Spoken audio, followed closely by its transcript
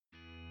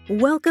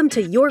Welcome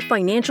to Your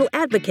Financial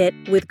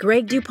Advocate with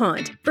Greg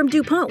DuPont from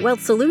DuPont Wealth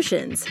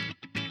Solutions.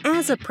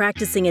 As a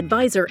practicing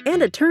advisor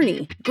and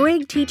attorney,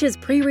 Greg teaches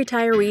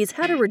pre-retirees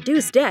how to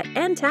reduce debt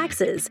and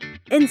taxes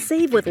and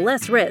save with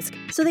less risk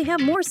so they have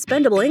more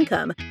spendable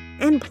income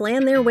and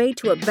plan their way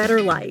to a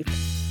better life.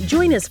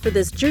 Join us for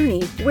this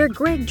journey where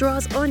Greg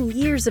draws on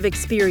years of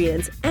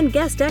experience and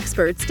guest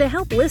experts to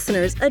help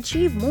listeners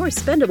achieve more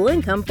spendable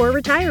income for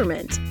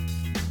retirement.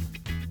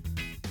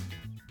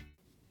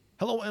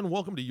 Hello and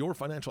welcome to Your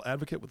Financial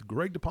Advocate with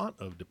Greg DuPont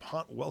of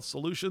DuPont Wealth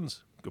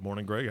Solutions. Good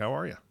morning, Greg. How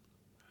are you?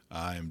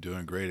 I am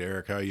doing great,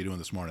 Eric. How are you doing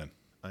this morning?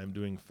 I am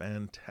doing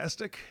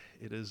fantastic.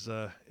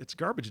 It's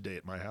garbage day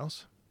at my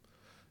house.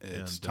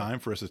 It's time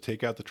for us to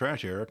take out the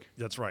trash, Eric.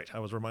 That's right. I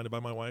was reminded by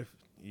my wife,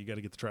 you got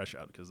to get the trash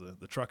out because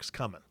the truck's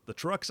coming. The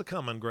truck's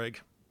a-coming, Greg.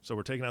 So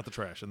we're taking out the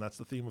trash, and that's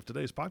the theme of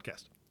today's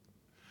podcast.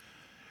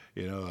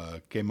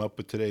 Came up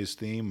with today's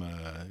theme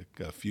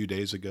a few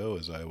days ago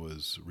as I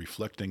was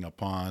reflecting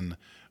upon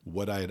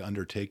what I had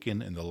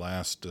undertaken in the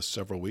last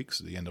several weeks,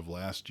 the end of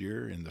last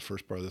year, in the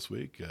first part of this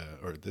week,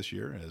 or this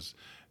year,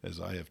 as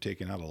I have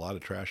taken out a lot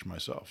of trash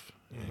myself.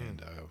 Mm-hmm.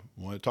 And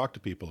I want to talk to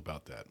people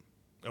about that.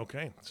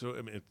 Okay. So,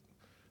 I mean, it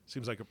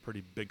seems like a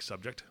pretty big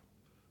subject.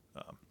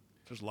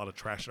 There's a lot of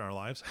trash in our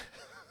lives.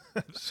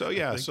 So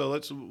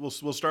we'll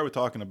start with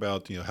talking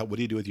about what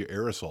do you do with your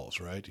aerosols,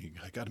 right?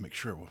 I got to make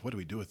sure. What do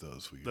we do with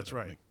those? That's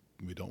right.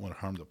 We don't want to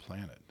harm the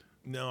planet.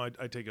 No,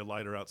 I take a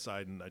lighter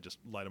outside and I just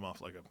light them off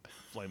like a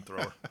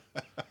flamethrower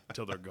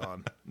until they're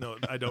gone. No,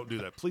 I don't do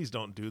that. Please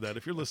don't do that.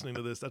 If you're listening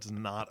to this, that's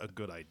not a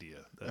good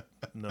idea.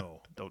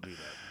 No, don't do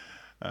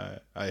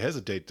that. I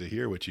hesitate to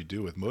hear what you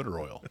do with motor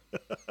oil.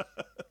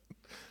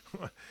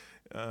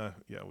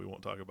 Yeah, we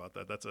won't talk about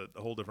that. That's a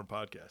whole different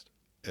podcast.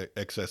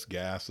 Excess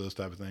gas, those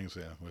type of things.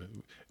 Yeah,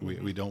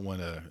 we don't want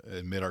to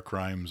admit our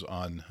crimes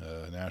on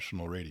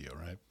national radio,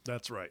 right?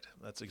 That's right.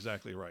 That's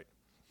exactly right.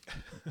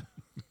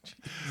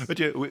 But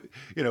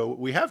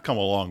we have come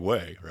a long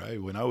way,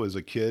 right? When I was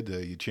a kid,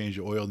 you change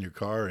the oil in your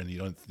car, and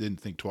you didn't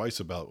think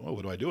twice about,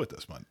 what do I do with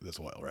this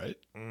oil, right?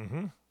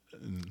 Mm-hmm.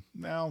 And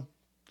now,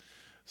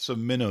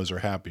 some minnows are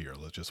happier.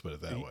 Let's just put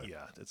it that way.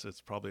 Yeah,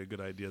 it's probably a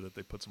good idea that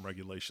they put some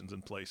regulations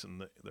in place,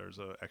 and there's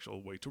an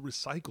actual way to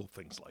recycle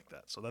things like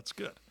that. So that's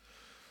good.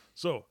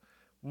 So,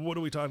 what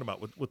are we talking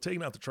about? With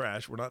taking out the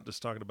trash, we're not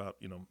just talking about,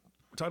 we're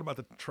talking about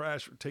the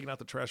trash, taking out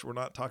the trash. We're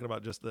not talking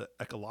about just the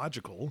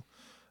ecological,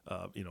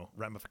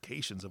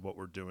 ramifications of what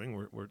we're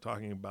doing. We're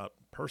talking about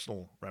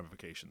personal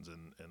ramifications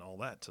and all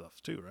that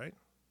stuff too, right?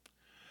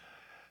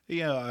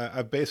 Yeah,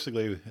 I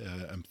basically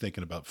I'm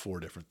thinking about four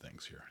different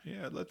things here.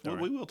 Yeah,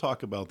 we will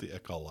talk about the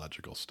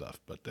ecological stuff,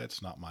 but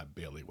that's not my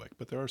bailiwick.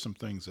 But there are some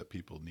things that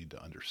people need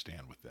to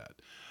understand with that.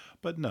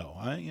 But no,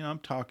 I'm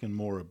talking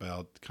more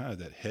about kind of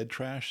that head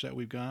trash that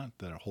we've got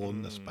that are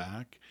holding us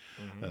back.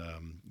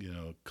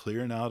 Mm-hmm.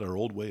 Clearing out our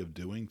old way of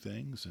doing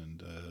things,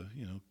 and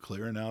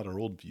clearing out our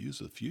old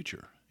views of the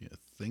future.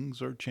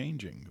 Things are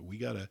changing. We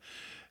gotta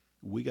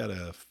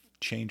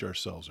change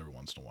ourselves every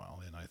once in a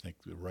while. And I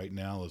think that right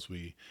now, as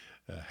we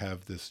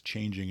have this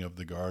changing of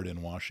the guard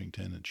in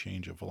Washington and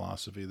change of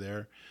philosophy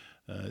there,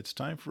 it's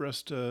time for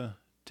us to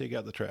take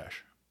out the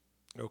trash.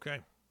 Okay,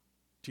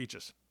 teach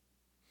us.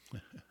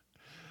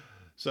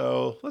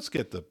 So let's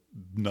get the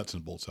nuts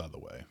and bolts out of the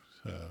way.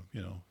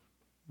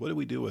 What do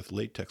we do with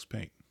latex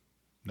paint?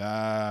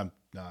 Nah, I'm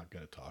not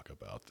going to talk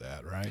about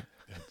that, right?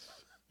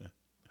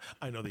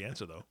 I know the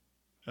answer, though.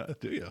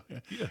 Do you?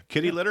 Yeah.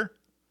 Kitty litter?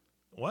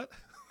 What?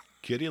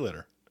 Kitty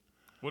litter.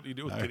 What do you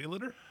do with kitty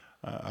litter?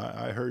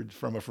 I heard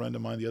from a friend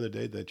of mine the other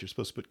day that you're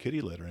supposed to put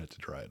kitty litter in it to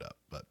dry it up,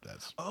 but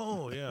that's...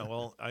 Oh, yeah.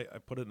 Well, I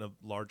put it in a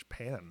large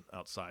pan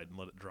outside and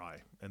let it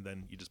dry, and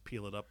then you just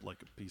peel it up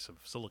like a piece of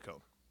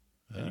silicone.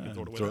 And you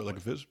can throw it like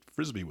a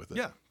frisbee with it.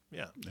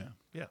 Yeah.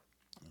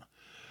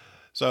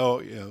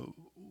 So,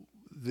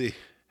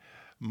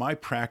 my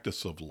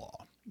practice of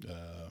law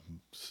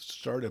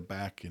started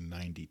back in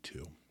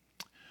 92.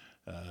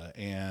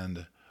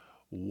 And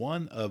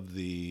one of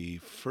the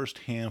first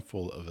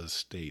handful of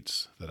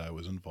estates that I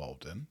was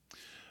involved in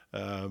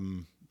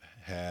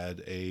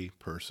had a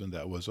person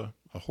that was a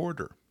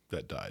hoarder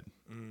that died.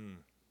 Mm.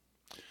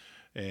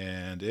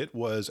 And it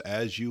was,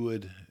 as you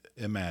would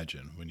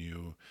imagine, when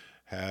you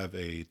have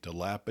a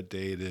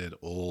dilapidated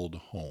old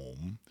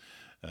home,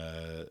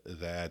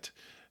 that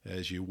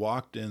as you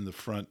walked in the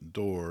front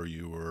door,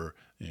 you were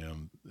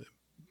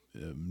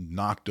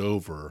knocked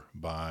over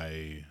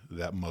by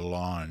that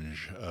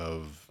melange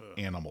of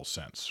animal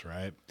scents,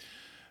 right?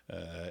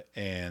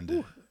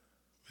 And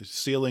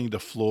ceiling to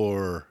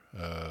floor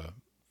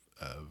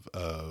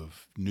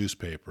of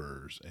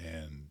newspapers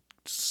and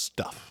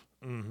stuff.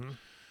 Mm-hmm.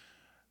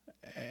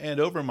 And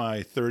over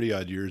my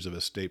 30-odd years of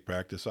estate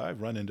practice,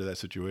 I've run into that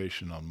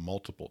situation on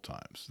multiple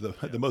times.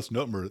 The most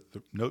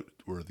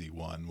noteworthy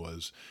one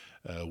was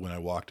when I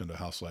walked into a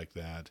house like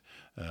that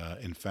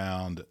and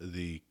found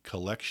the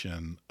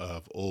collection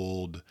of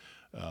old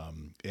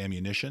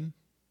ammunition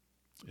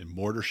and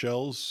mortar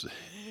shells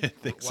and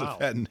things of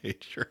that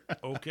nature.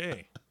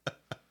 Okay.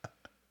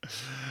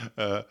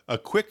 A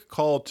quick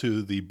call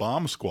to the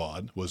bomb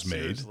squad was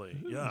made. Seriously,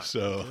 yeah.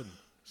 So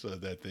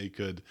that they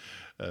could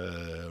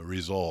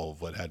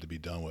resolve what had to be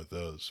done with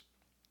those.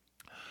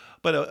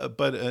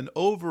 But an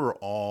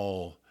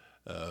overall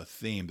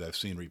theme that I've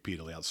seen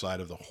repeatedly outside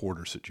of the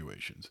hoarder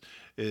situations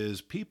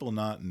is people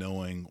not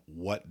knowing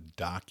what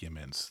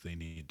documents they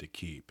need to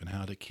keep and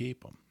how to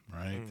keep them,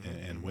 right?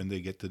 And when they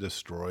get to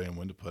destroy and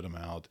when to put them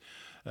out.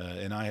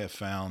 And I have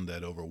found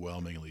that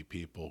overwhelmingly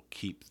people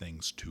keep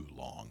things too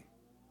long.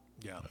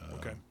 Yeah.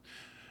 Okay.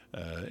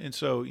 And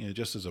so,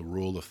 just as a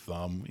rule of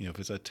thumb, if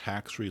it's a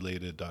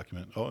tax-related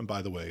document. Oh, and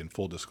by the way, in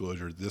full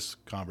disclosure, this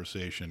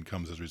conversation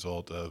comes as a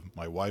result of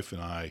my wife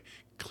and I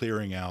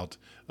clearing out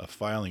a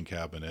filing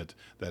cabinet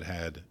that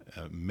had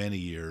many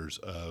years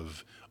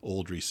of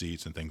old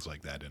receipts and things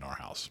like that in our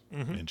house.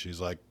 And she's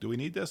like, "Do we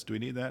need this? Do we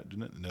need that?"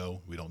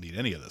 No, we don't need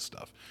any of this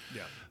stuff.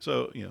 Yeah.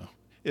 So,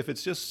 if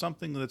it's just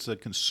something that's a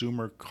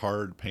consumer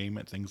card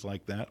payment, things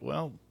like that,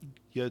 well,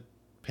 you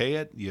pay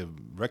it, you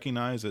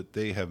recognize that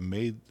they have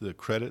made the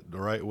credit the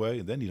right way,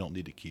 and then you don't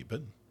need to keep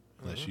it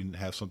unless you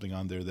have something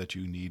on there that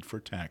you need for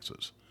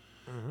taxes.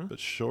 But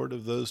short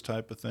of those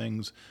type of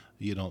things,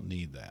 you don't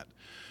need that.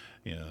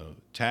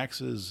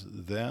 Taxes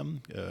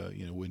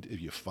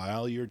if you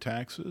file your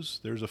taxes,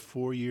 there's a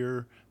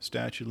 4-year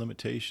statute of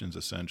limitations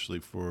essentially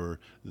for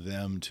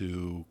them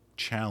to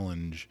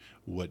challenge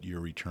what your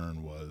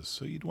return was.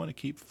 So you'd want to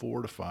keep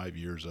 4 to 5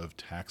 years of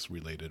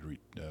tax-related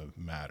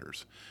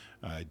matters.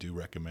 I do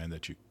recommend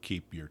that you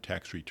keep your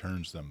tax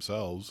returns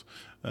themselves,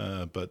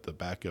 but the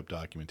backup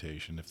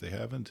documentation, if they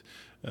haven't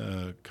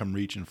come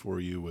reaching for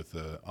you with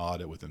an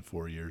audit within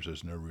 4 years,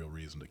 there's no real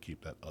reason to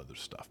keep that other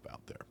stuff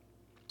out there.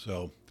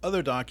 So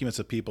other documents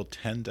that people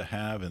tend to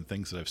have and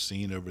things that I've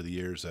seen over the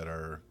years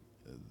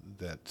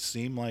that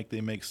seem like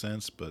they make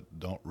sense but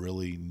don't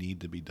really need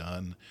to be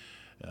done.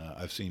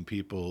 I've seen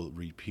people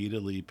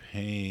repeatedly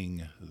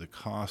paying the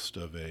cost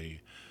of a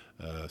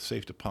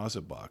safe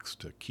deposit box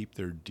to keep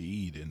their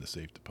deed in the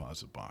safe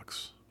deposit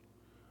box.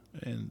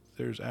 And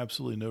there's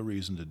absolutely no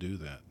reason to do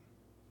that.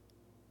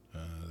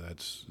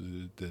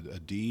 A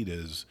deed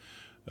is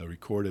a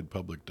recorded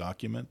public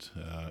document,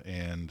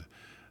 and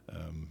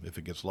if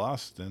it gets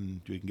lost,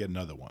 then you can get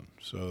another one.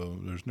 So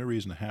there's no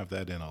reason to have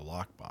that in a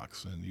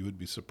lockbox. And you would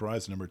be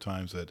surprised the number of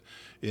times that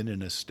in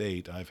an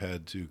estate I've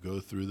had to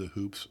go through the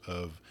hoops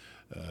of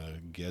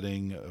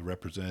getting a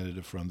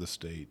representative from the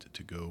state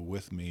to go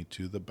with me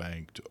to the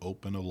bank to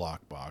open a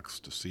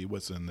lockbox to see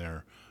what's in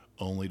there,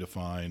 only to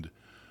find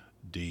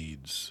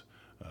deeds,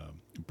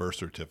 birth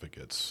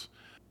certificates,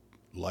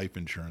 life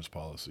insurance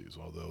policies,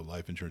 although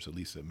life insurance, at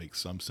least it makes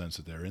some sense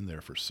that they're in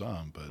there for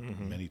some, but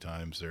many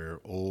times they're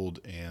old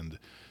and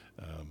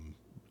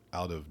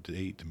out of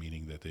date,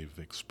 meaning that they've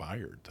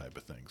expired type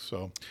of thing.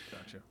 So,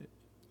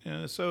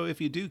 Gotcha. So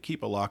if you do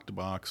keep a locked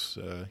box,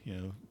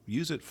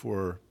 use it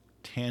for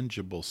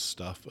tangible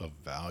stuff of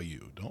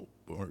value.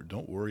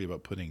 Don't worry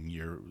about putting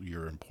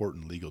your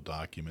important legal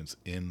documents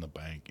in the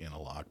bank in a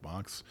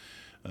lockbox,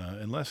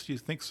 unless you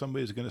think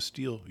somebody's going to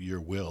steal your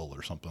will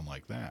or something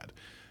like that.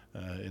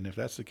 And if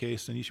that's the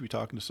case, then you should be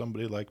talking to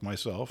somebody like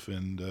myself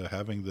and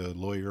having the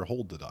lawyer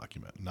hold the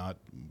document, not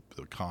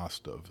the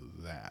cost of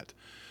that.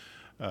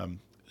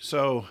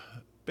 So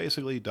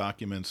basically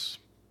documents,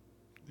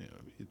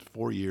 it's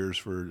 4 years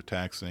for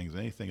tax things.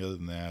 Anything other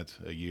than that,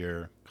 a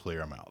year, clear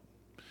them out.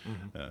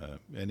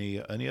 Any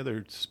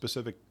other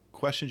specific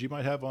questions you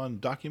might have on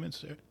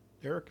documents,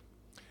 Eric?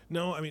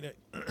 No, I mean,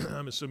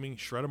 I'm assuming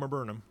shred them or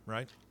burn them,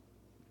 right?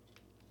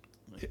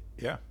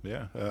 Yeah.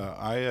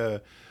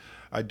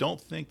 I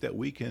don't think that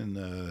we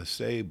can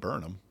say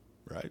burn them,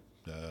 right?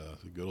 The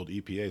good old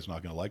EPA is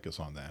not going to like us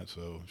on that.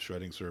 So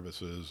shredding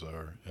services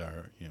are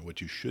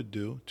what you should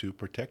do to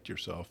protect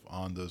yourself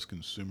on those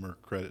consumer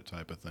credit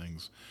type of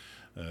things.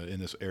 In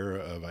this era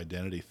of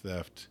identity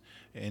theft,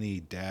 any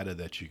data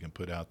that you can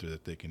put out there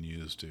that they can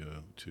use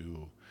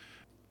to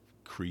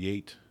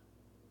create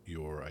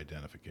your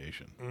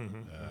identification,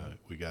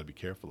 we got to be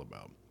careful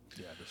about.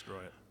 Yeah,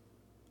 destroy it.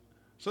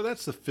 So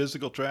that's the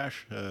physical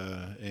trash.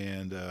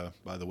 And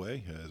by the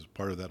way, as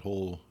part of that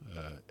whole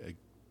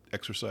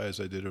exercise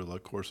I did over the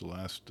course of the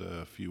last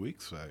few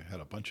weeks, I had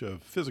a bunch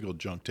of physical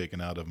junk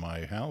taken out of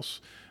my house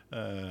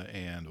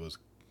and was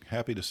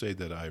happy to say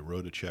that I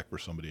wrote a check for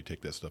somebody to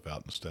take that stuff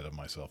out instead of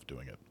myself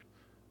doing it.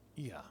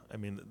 Yeah, I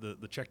mean,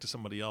 the check to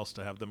somebody else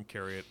to have them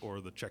carry it,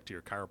 or the check to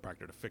your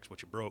chiropractor to fix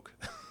what you broke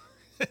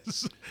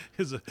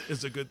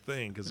is a good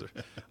thing, because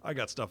I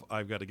got stuff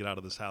I've got to get out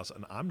of this house,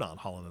 and I'm not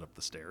hauling it up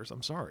the stairs.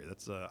 I'm sorry.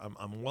 That's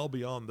I'm well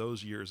beyond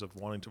those years of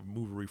wanting to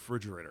move a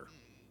refrigerator.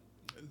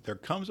 There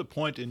comes a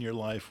point in your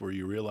life where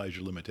you realize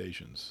your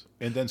limitations,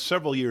 and then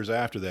several years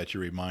after that,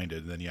 you're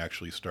reminded, and then you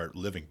actually start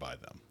living by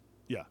them.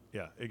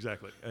 Yeah,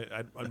 exactly.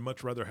 I'd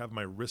much rather have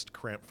my wrist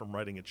cramp from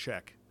writing a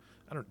check.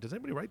 Does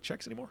anybody write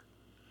checks anymore?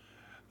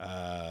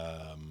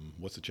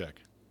 What's a check?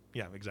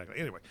 Yeah, exactly.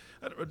 Anyway,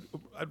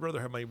 I'd rather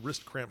have my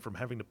wrist cramp from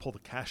having to pull the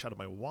cash out of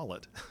my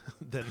wallet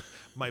than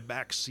my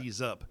back seize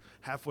up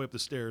halfway up the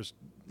stairs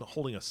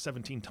holding a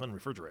 17-ton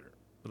refrigerator.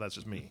 But that's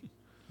just me.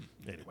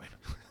 Anyway.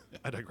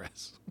 I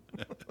digress.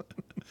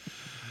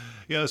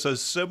 So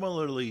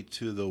similarly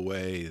to the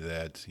way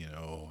that,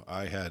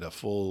 I had a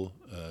full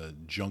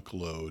junk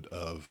load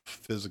of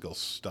physical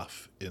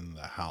stuff in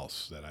the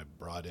house that I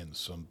brought in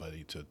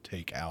somebody to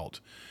take out,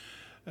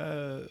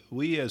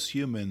 we as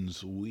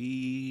humans,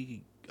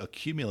 we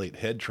accumulate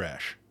head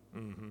trash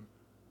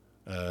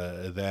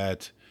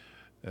that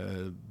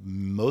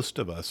most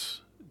of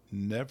us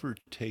never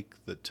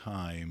take the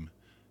time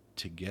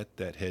to get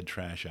that head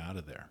trash out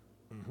of there.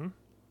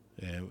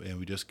 And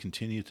we just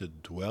continue to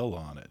dwell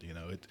on it.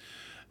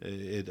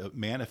 It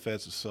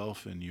manifests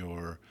itself in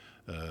your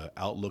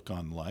outlook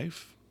on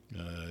life.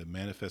 It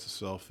manifests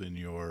itself in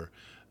your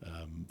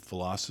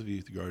philosophy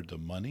with regard to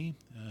money.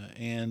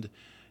 And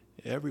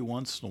every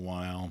once in a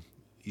while,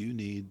 you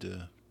need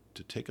to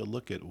take a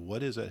look at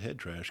what is that head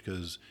trash,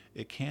 because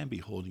it can be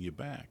holding you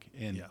back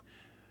and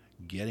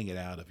getting it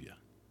out of you.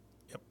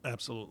 Yep,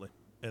 absolutely.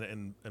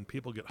 And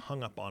people get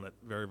hung up on it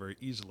very, very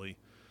easily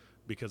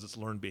because it's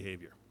learned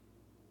behavior.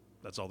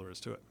 That's all there is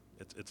to it.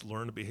 It's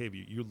learned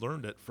behavior. You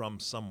learned it from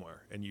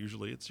somewhere, and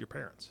usually it's your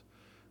parents.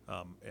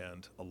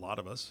 And a lot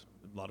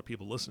of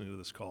people listening to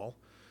this call,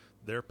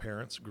 their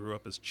parents grew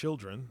up as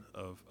children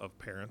of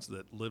parents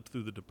that lived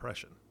through the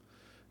Depression.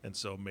 And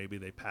so maybe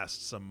they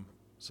passed some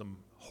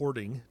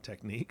hoarding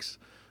techniques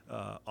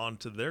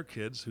onto their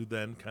kids, who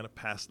then kind of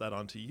passed that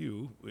on to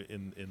you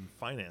in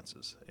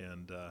finances.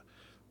 And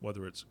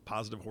whether it's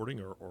positive hoarding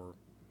or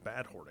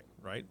bad hoarding,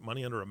 right?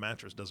 Money under a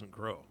mattress doesn't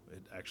grow.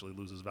 It actually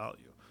loses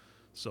value.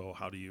 So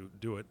how do you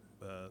do it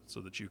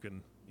so that you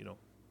can,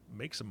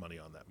 make some money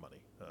on that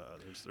money?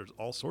 There's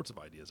all sorts of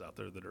ideas out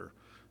there that are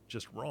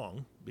just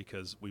wrong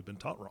because we've been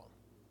taught wrong.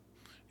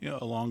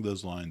 Along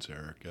those lines,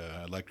 Eric,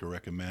 I'd like to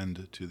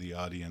recommend to the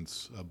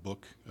audience a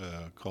book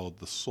called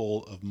The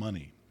Soul of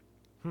Money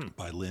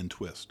by Lynn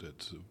Twist.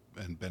 It's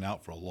been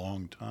out for a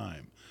long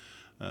time,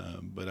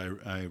 but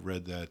I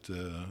read that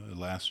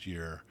last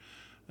year,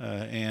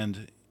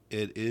 and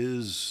it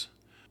is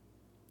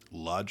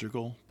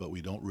logical, but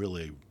we don't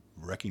really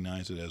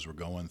recognize it as we're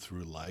going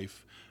through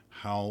life,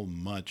 how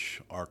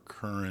much our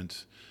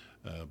current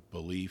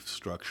belief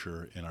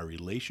structure and our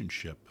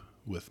relationship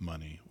with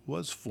money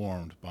was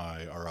formed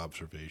by our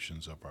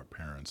observations of our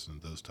parents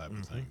and those type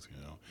of things.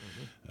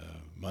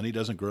 Money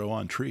doesn't grow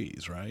on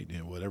trees, right?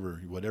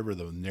 Whatever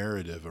the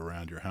narrative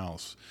around your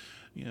house,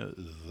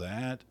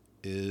 that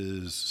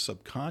is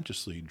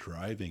subconsciously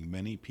driving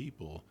many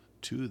people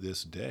to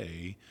this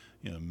day,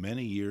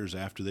 many years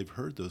after they've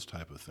heard those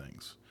type of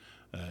things.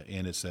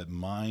 And it's that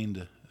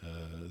mind,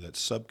 that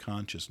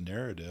subconscious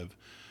narrative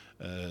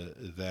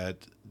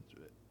that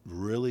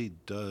really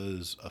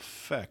does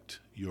affect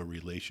your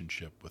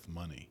relationship with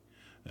money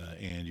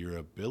and your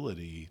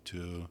ability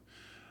to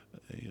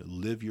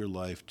live your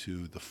life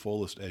to the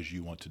fullest as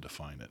you want to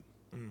define it.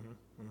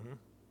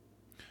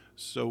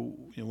 So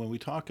when we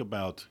talk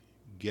about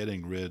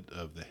getting rid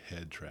of the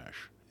head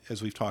trash,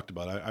 as we've talked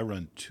about, I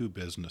run 2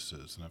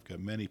 businesses, and I've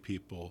got many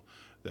people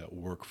that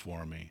work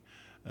for me.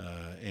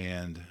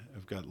 And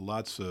I've got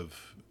lots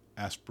of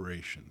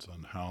aspirations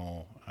on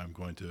how I'm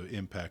going to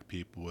impact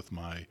people with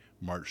my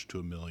March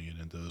to $1 Million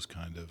and those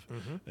kind of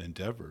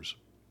endeavors.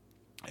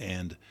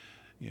 And,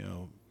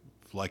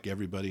 like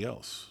everybody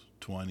else,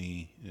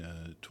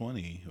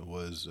 2020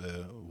 was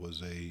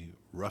a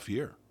rough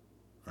year,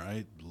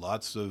 right?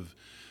 Lots of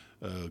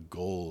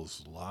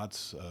goals,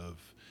 lots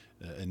of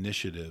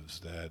initiatives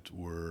that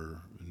were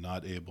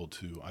not able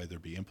to either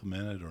be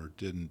implemented or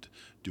didn't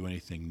do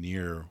anything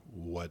near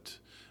what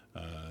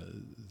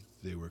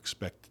they were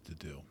expected to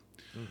do.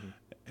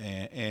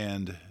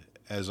 And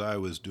as I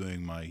was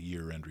doing my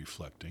year-end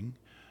reflecting,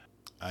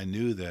 I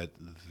knew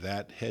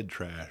that head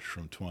trash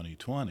from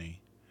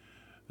 2020,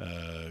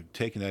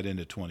 taking that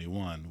into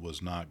 21,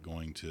 was not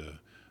going to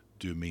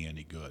do me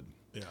any good.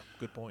 Yeah,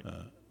 good point.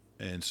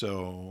 And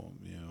so,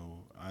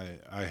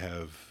 I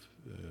have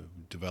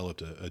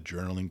developed a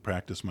journaling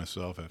practice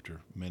myself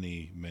after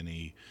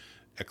many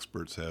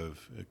experts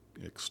have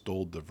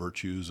extolled the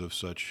virtues of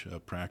such a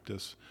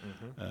practice.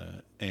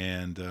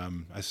 And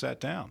I sat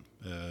down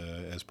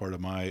as part of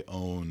my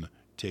own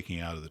taking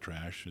out of the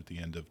trash at the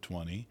end of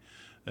 20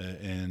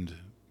 and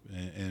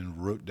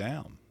wrote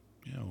down,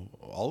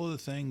 all of the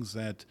things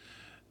that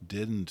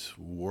didn't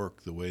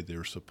work the way they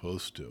were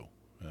supposed to.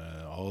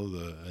 All of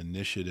the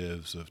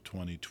initiatives of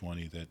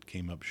 2020 that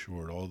came up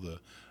short, all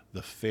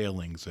the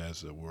failings,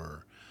 as it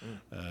were.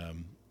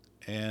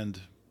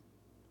 And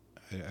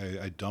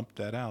I dumped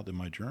that out in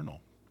my journal.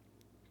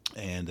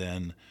 And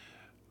then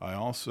I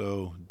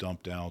also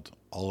dumped out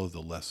all of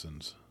the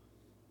lessons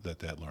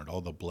that learned,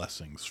 all the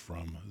blessings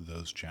from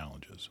those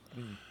challenges.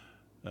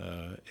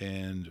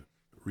 And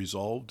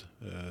resolved,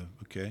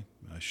 okay,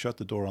 I shut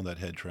the door on that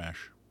head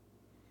trash.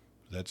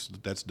 That's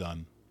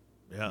done.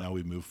 Yeah. Now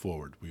we move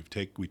forward. We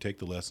take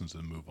the lessons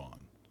and move on.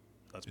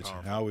 That's it's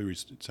powerful.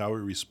 It's how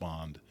we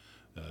respond,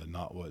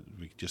 not what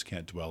we just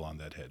can't dwell on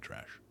that head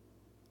trash.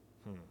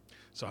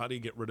 So how do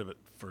you get rid of it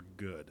for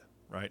good,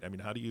 right?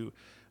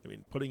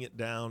 Putting it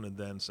down and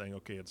then saying,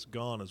 okay, it's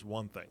gone is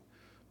one thing,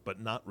 but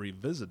not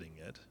revisiting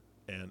it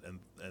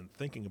and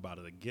thinking about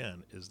it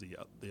again is the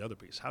other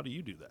piece. How do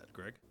you do that,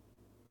 Greg?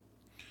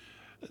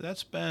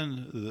 That's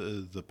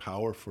been the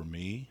power for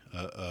me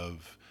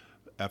of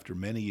after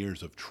many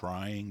years of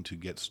trying to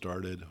get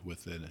started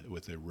with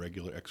a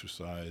regular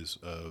exercise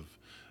of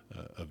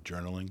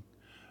journaling.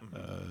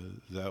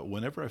 That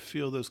whenever I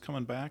feel those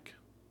coming back,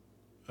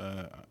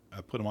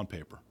 I put them on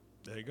paper.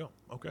 There you go.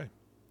 Okay.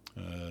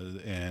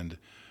 And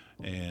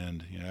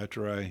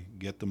after I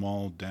get them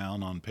all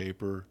down on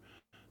paper,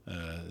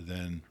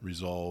 then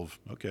resolve.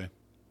 Okay,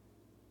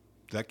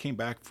 that came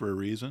back for a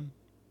reason.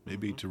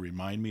 Maybe to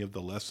remind me of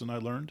the lesson I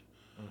learned,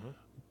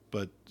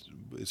 but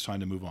it's time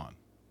to move on.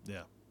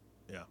 Yeah,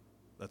 yeah,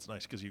 that's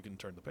nice because you can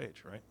turn the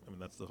page, right? I mean,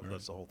 that's the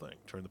whole thing.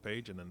 Turn the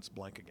page and then it's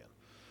blank again.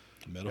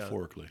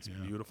 Metaphorically, it's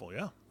beautiful.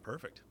 Yeah,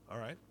 perfect. All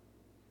right.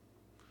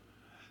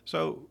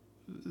 So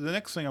the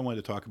next thing I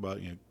wanted to talk about,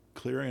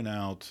 clearing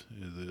out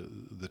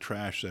the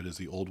trash that is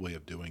the old way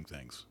of doing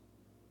things.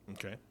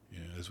 Okay.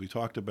 As we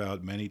talked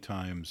about many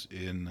times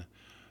in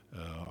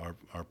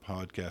our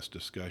podcast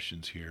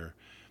discussions here.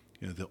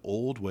 The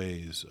old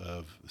ways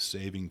of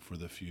saving for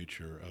the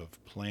future,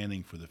 of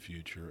planning for the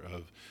future,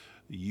 of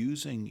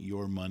using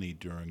your money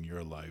during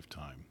your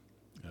lifetime,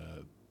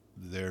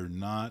 they're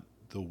not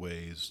the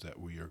ways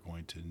that we are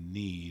going to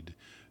need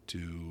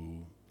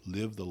to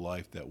live the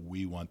life that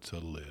we want to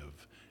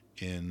live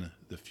in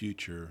the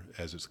future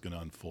as it's going to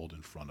unfold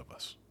in front of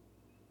us.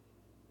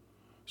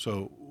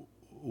 So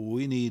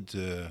we need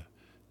to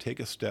take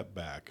a step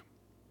back.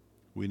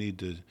 We need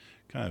to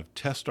kind of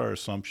test our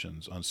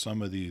assumptions on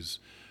some of these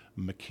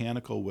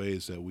mechanical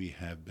ways that we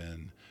have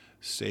been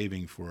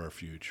saving for our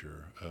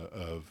future,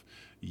 of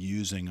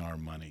using our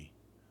money,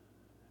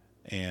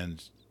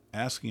 and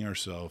asking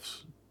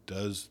ourselves,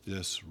 does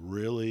this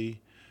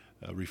really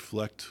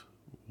reflect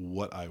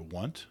what I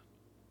want?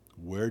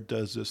 Where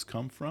does this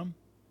come from?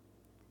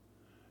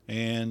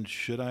 And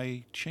should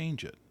I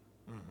change it?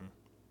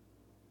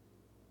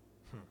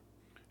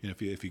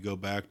 If you go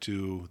back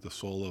to the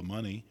soul of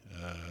money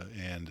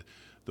and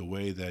the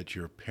way that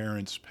your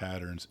parents'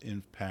 patterns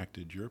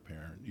impacted your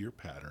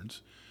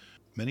patterns,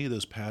 many of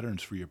those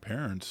patterns for your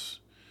parents,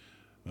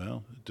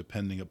 well,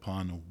 depending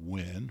upon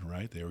when,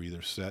 right? They were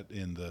either set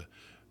in the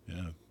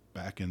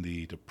back in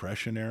the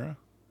Depression era,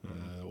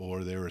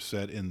 or they were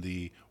set in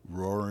the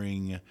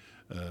roaring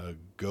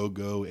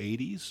go-go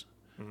 80s,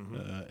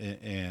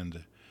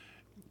 and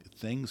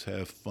things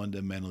have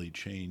fundamentally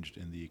changed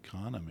in the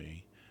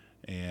economy.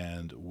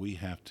 And we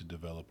have to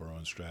develop our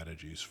own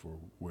strategies for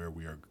where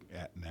we are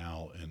at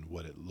now and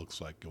what it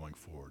looks like going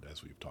forward,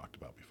 as we've talked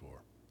about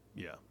before.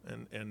 Yeah,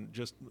 and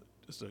just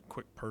a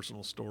quick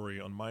personal story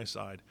on my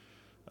side.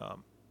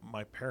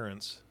 My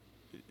parents,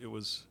 it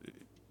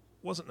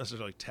wasn't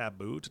necessarily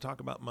taboo to talk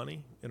about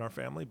money in our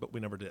family, but we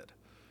never did.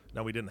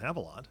 Now, we didn't have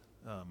a lot,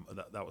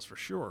 that was for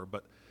sure,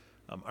 but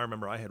I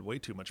remember I had way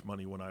too much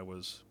money when I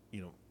was,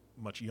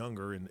 much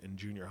younger in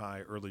junior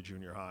high, early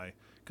junior high,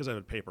 because I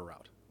had a paper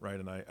route. Right,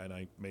 and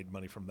I made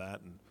money from that,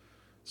 and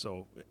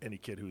so any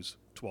kid who's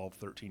 12,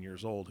 13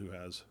 years old who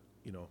has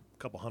a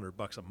couple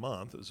 $100 a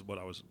month is what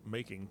I was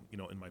making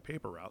in my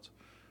paper routes.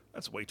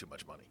 That's way too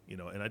much money,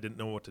 and I didn't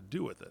know what to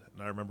do with it.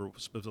 And I remember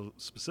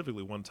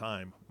specifically one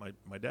time,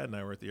 my dad and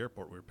I were at the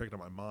airport. We were picking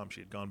up my mom. She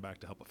had gone back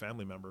to help a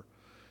family member,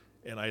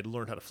 and I had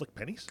learned how to flick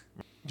pennies.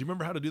 Do you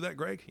remember how to do that,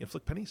 Greg?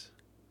 Flick pennies?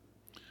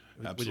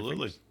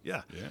 Absolutely.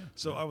 Yeah.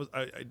 So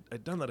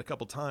I'd done that a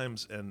couple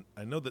times, and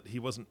I know that he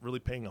wasn't really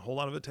paying a whole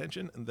lot of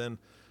attention. And then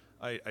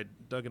I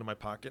dug into my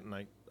pocket, and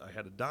I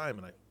had a dime,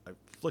 and I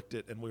flicked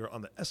it, and we were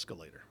on the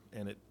escalator,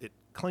 and it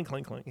clink,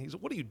 clink, clink. He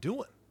said, "What are you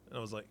doing?" And I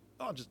was like,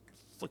 "Oh, I'm just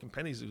flicking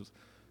pennies."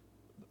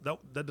 That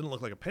didn't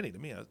look like a penny to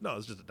me. No, it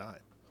was just a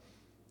dime.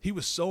 He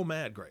was so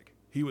mad, Greg.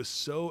 He was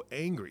so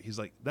angry. He's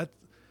like,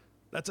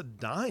 "That's a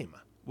dime.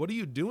 What are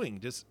you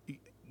doing?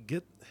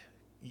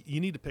 You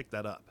need to pick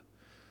that up."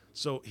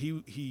 So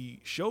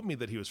he showed me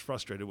that he was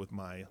frustrated with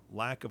my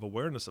lack of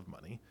awareness of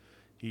money.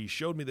 He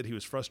showed me that he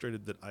was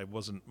frustrated that I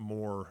wasn't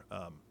more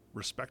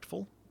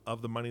respectful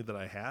of the money that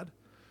I had.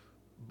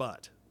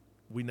 But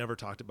we never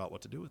talked about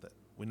what to do with it.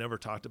 We never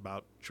talked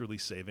about truly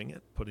saving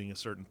it, putting a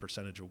certain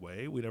percentage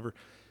away. We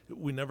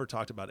never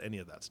talked about any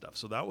of that stuff.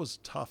 So that was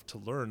tough to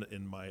learn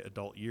in my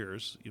adult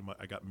years.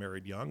 I got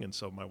married young, and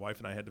so my wife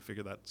and I had to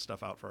figure that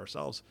stuff out for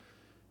ourselves.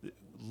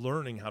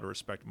 Learning how to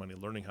respect money,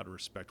 learning how to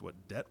respect what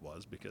debt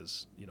was,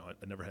 because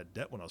I never had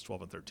debt when I was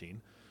 12 and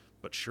 13,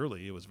 but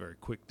surely it was very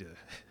quick to.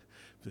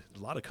 A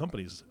lot of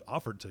companies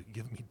offered to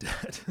give me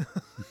debt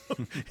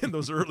in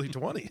those early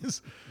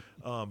 20s.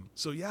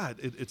 So yeah,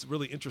 it's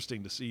really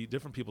interesting to see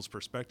different people's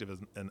perspective.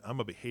 And I'm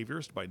a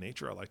behaviorist by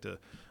nature. I like to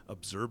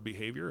observe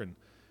behavior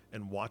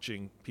and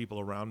watching people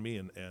around me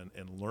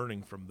and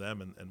learning from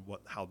them and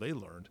how they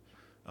learned.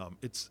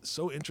 It's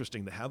so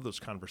interesting to have those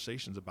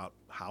conversations about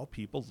how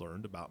people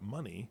learned about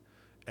money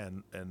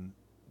and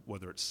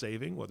whether it's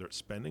saving, whether it's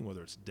spending,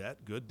 whether it's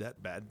debt, good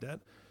debt, bad debt.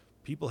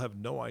 People have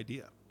no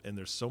idea. And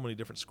there's so many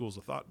different schools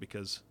of thought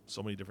because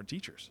so many different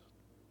teachers.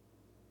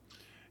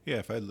 Yeah,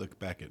 if I look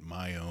back at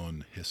my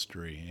own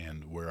history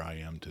and where I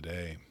am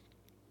today,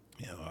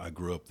 I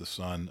grew up the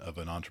son of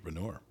an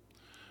entrepreneur.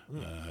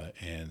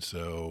 And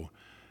so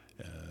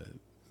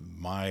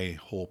my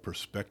whole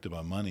perspective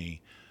on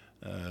money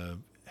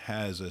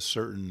has a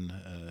certain,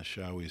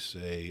 shall we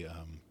say,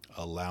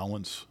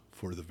 allowance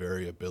for the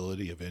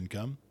variability of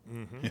income,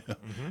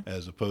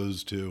 as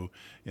opposed to,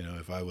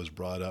 if I was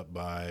brought up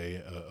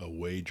by a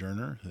wage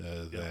earner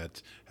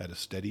that had a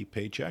steady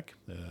paycheck.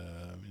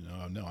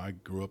 No, I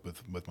grew up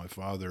with my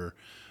father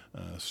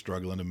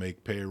struggling to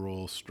make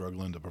payroll,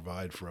 struggling to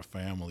provide for a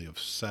family of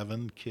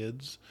 7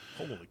 kids.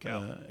 Holy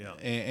cow!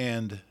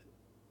 And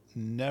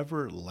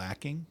never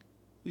lacking.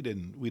 We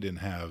didn't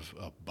have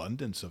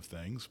abundance of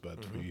things,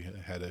 but we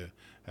had a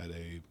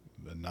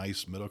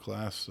nice middle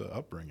class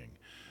upbringing,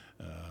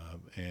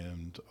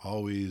 and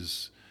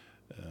always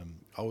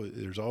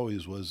there's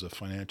always was a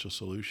financial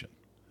solution,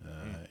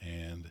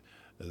 and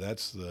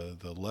that's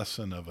the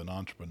lesson of an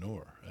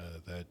entrepreneur,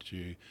 that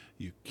you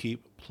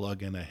keep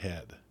plugging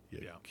ahead.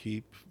 You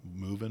keep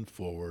moving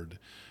forward,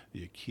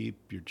 you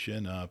keep your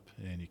chin up,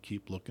 and you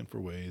keep looking for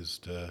ways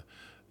to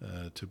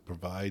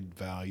provide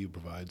value,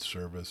 provide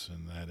service,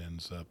 and that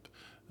ends up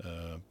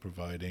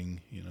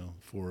providing,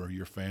 for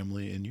your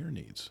family and your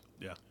needs.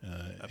 Yeah,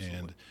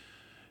 absolutely.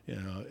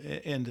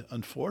 And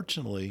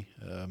unfortunately,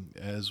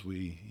 as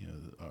we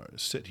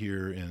sit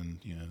here in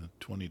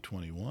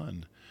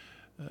 2021,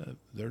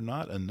 there are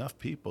not enough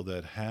people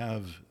that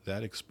have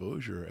that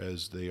exposure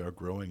as they are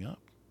growing up.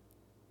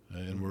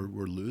 And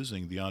we're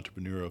losing the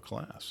entrepreneurial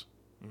class.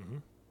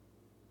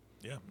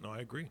 Yeah, no, I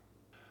agree.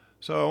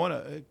 So I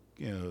want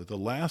to, the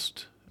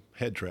last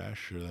head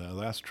trash, or the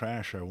last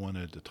trash I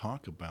wanted to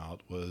talk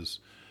about was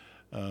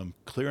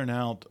clearing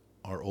out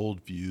our old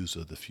views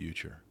of the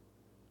future.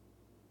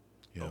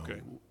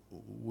 Okay.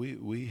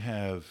 We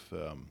have,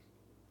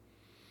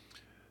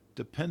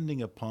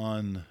 depending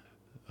upon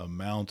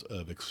amount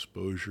of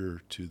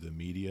exposure to the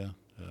media,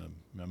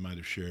 I might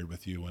have shared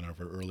with you in one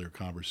of our earlier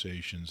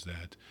conversations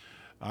that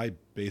I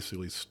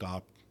basically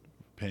stopped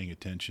paying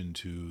attention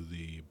to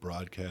the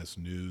broadcast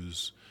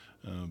news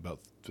about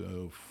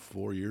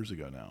 4 years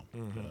ago now,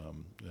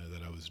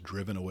 that I was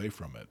driven away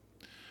from it.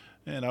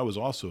 And I was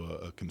also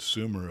a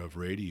consumer of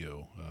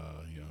radio,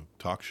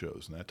 talk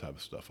shows and that type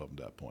of stuff up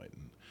to that point.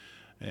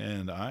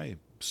 And I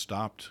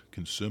stopped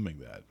consuming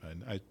that.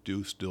 And I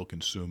do still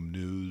consume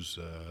news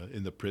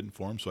in the print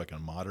form so I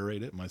can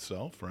moderate it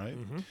myself, right?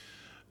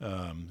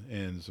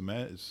 And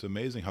it's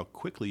amazing how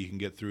quickly you can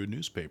get through a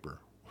newspaper.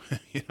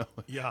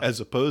 As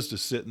opposed to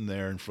sitting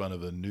there in front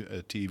of a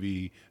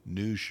TV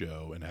news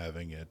show and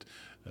having it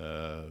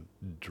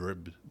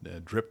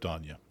dripped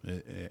on you.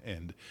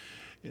 And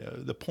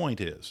the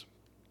point is,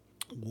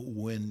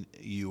 when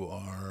you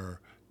are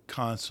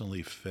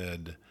constantly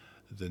fed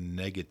the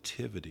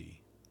negativity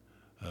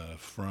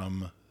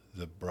from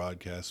the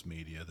broadcast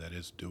media that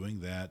is doing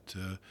that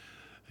to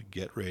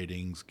get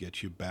ratings,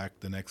 get you back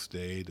the next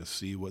day to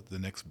see what the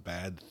next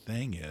bad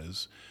thing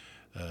is,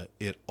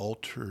 it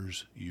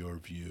alters your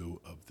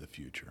view of the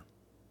future.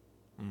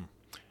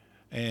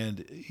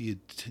 And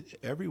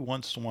every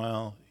once in a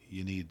while,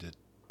 you need to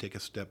take a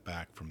step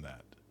back from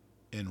that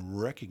and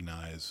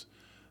recognize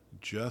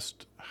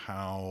just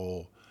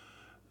how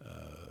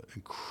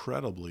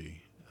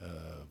incredibly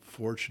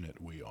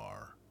fortunate we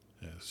are,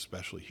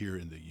 especially here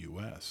in the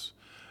U.S.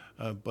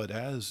 But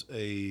as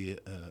a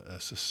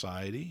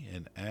society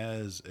and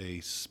as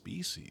a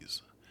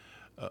species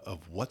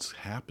of what's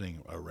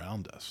happening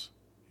around us.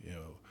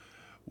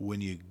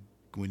 When you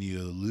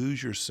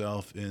lose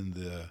yourself in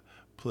the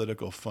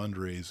political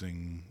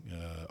fundraising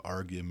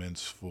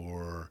arguments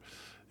for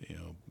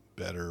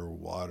better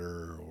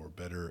water or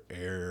better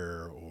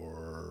air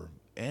or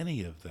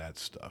any of that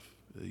stuff,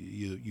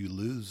 you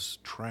lose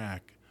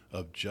track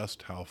of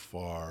just how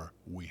far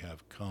we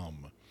have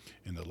come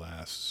in the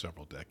last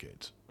several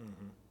decades.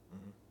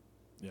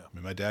 Yeah, I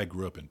mean, my dad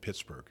grew up in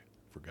Pittsburgh,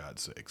 for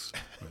God's sakes.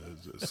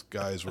 The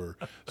skies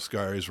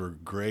were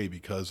gray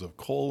because of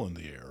coal in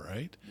the air,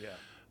 right? Yeah.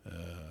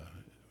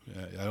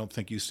 I don't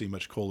think you see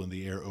much coal in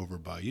the air over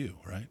by you,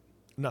 right?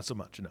 Not so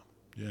much, no.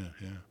 Yeah.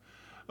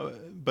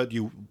 But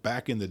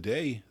back in the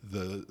day,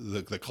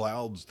 the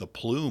clouds, the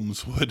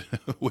plumes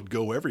would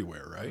go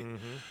everywhere, right?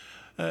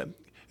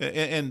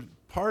 And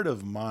part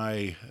of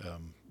my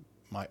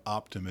my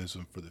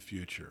optimism for the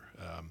future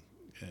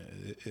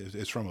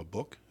is from a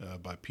book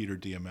by Peter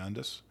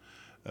Diamandis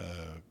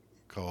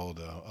called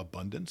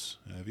Abundance.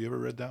 Have you ever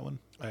read that one?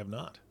 I have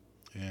not.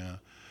 Yeah.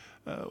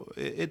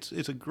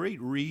 It's a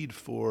great read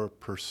for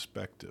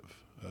perspective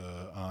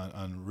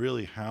on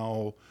really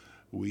how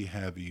we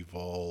have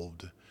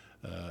evolved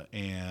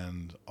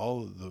and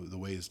all of the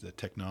ways that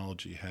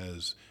technology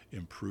has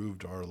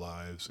improved our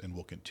lives and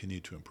will continue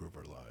to improve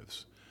our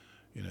lives.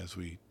 As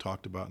we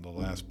talked about in the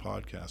last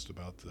podcast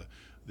about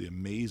the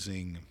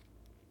amazing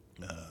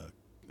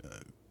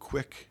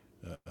quick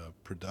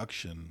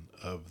production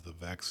of the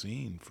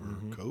vaccine for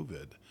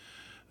COVID,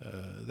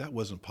 that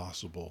wasn't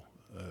possible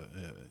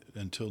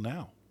until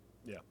now.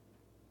 Yeah.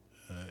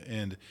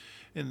 And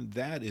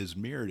that is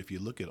mirrored if you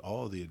look at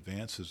all of the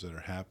advances that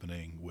are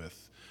happening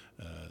with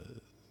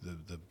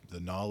the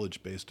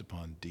knowledge based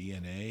upon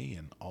DNA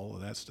and all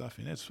of that stuff,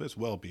 and it's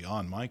well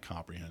beyond my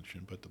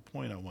comprehension. But the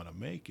point I want to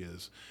make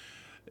is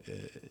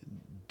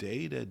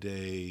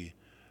day-to-day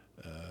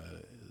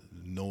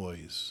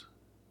noise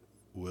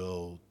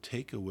will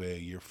take away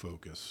your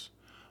focus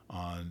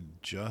on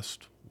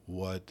just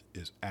what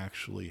is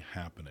actually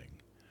happening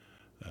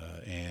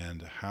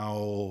and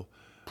how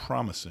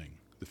promising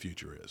the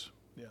future is.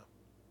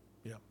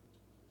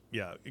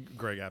 Yeah,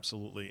 Greg,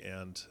 absolutely.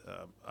 And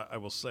I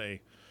will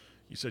say,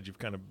 you said you've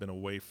kind of been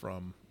away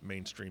from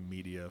mainstream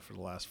media for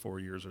the last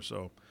 4 years or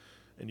so,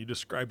 and you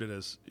described it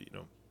as,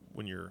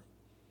 when you're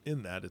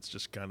in that, it's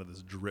just kind of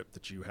this drip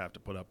that you have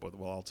to put up with.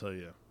 Well, I'll tell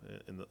you,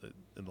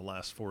 in the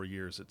last 4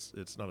 years,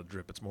 it's not a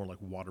drip. It's more like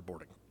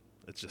waterboarding.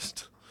 It's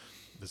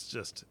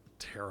just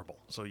terrible.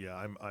 So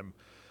yeah,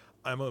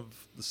 I'm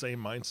of the same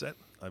mindset.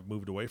 I've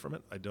moved away from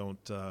it. I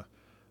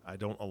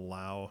don't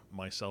allow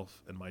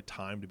myself and my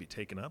time to be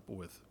taken up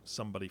with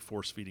somebody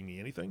force feeding me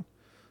anything.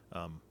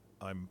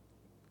 I'm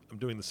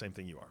doing the same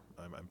thing you are.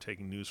 I'm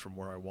taking news from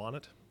where I want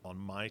it on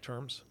my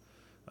terms.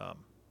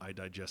 I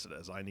digest it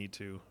as I need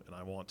to and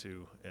I want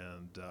to,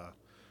 and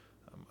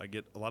I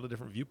get a lot of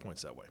different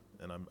viewpoints that way.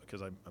 And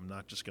because I'm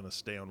not just going to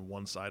stay on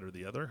one side or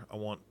the other. I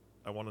want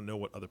to know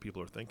what other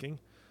people are thinking,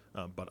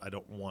 but I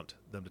don't want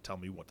them to tell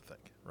me what to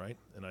think, right?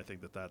 And I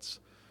think that's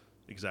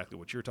exactly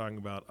what you're talking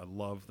about. I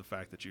love the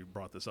fact that you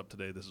brought this up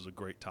today. This is a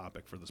great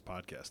topic for this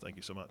podcast. Thank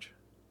you so much.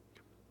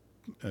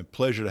 A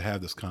pleasure to have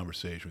this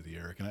conversation with you,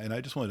 Eric. And I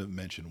just wanted to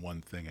mention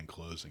one thing in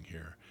closing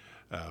here.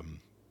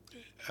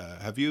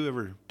 Have you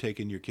ever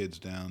taken your kids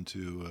down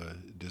to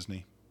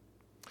Disney?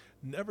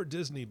 Never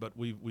Disney, but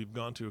we've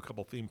gone to a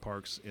couple theme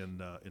parks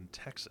in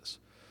Texas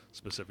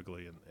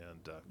specifically,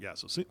 and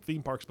so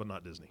theme parks, but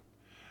not Disney.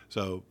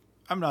 So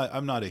I'm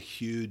not a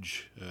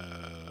huge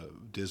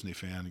Disney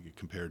fan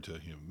compared to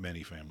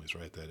many families,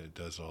 right? That it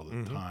does all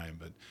the time,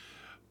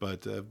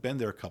 but I've been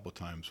there a couple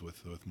times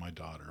with my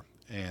daughter,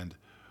 and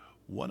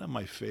one of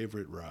my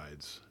favorite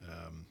rides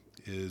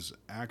is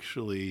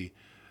actually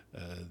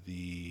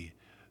the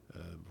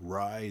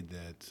ride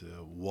that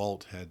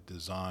Walt had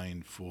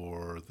designed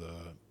for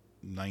the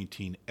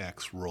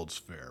 19X World's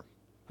Fair,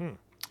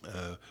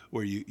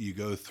 where you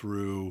go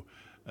through.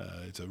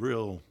 It's a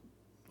real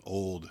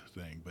old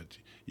thing, but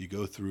you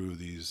go through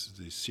these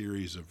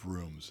series of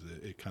rooms.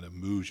 It kind of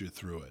moves you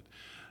through it,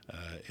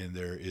 and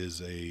there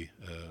is a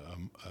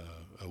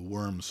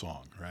worm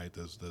song, right?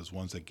 Those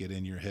ones that get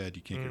in your head,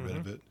 you can't get rid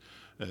of it.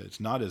 It's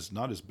not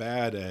as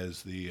bad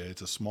as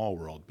It's a Small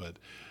World, but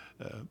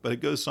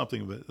it goes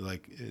something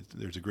like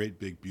there's a great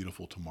big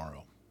beautiful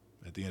tomorrow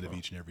at the end of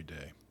each and every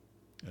day,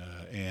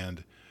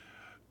 and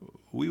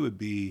we would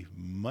be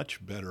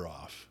much better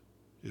off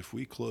if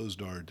we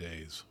closed our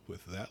days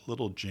with that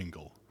little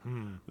jingle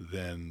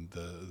than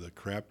the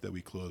crap that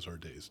we close our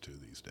days to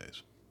these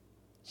days.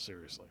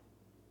 Seriously.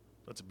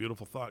 That's a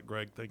beautiful thought,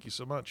 Greg. Thank you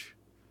so much.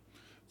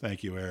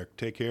 Thank you, Eric.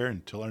 Take care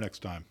until our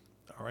next time.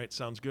 All right,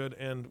 sounds good.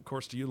 And, of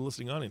course, to you, the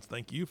listening audience,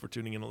 thank you for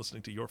tuning in and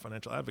listening to Your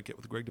Financial Advocate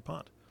with Greg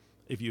DuPont.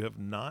 If you have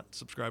not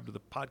subscribed to the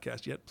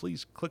podcast yet,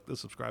 please click the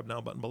subscribe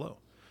now button below.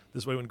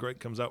 This way, when Greg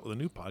comes out with a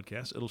new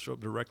podcast, it'll show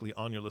up directly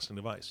on your listening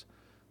device.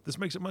 This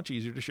makes it much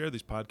easier to share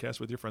these podcasts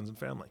with your friends and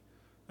family.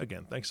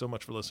 Again, thanks so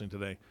much for listening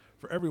today.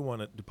 For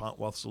everyone at DuPont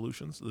Wealth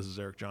Solutions, this is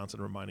Eric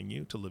Johnson reminding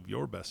you to live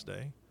your best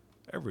day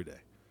every day.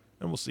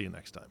 And we'll see you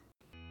next time.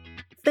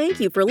 Thank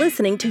you for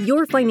listening to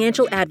Your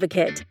Financial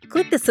Advocate.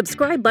 Click the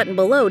subscribe button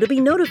below to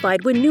be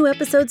notified when new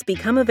episodes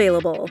become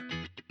available.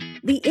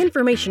 The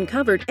information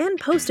covered and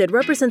posted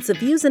represents the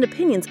views and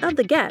opinions of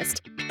the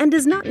guest and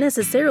does not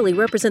necessarily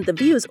represent the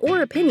views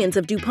or opinions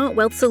of DuPont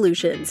Wealth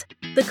Solutions.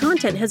 The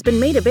content has been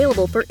made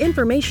available for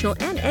informational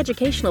and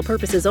educational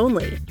purposes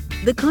only.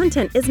 The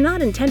content is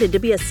not intended to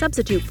be a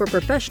substitute for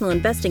professional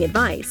investing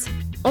advice.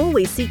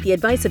 Always seek the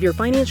advice of your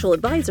financial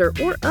advisor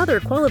or other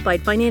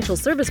qualified financial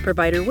service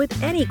provider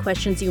with any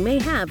questions you may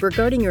have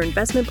regarding your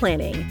investment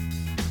planning.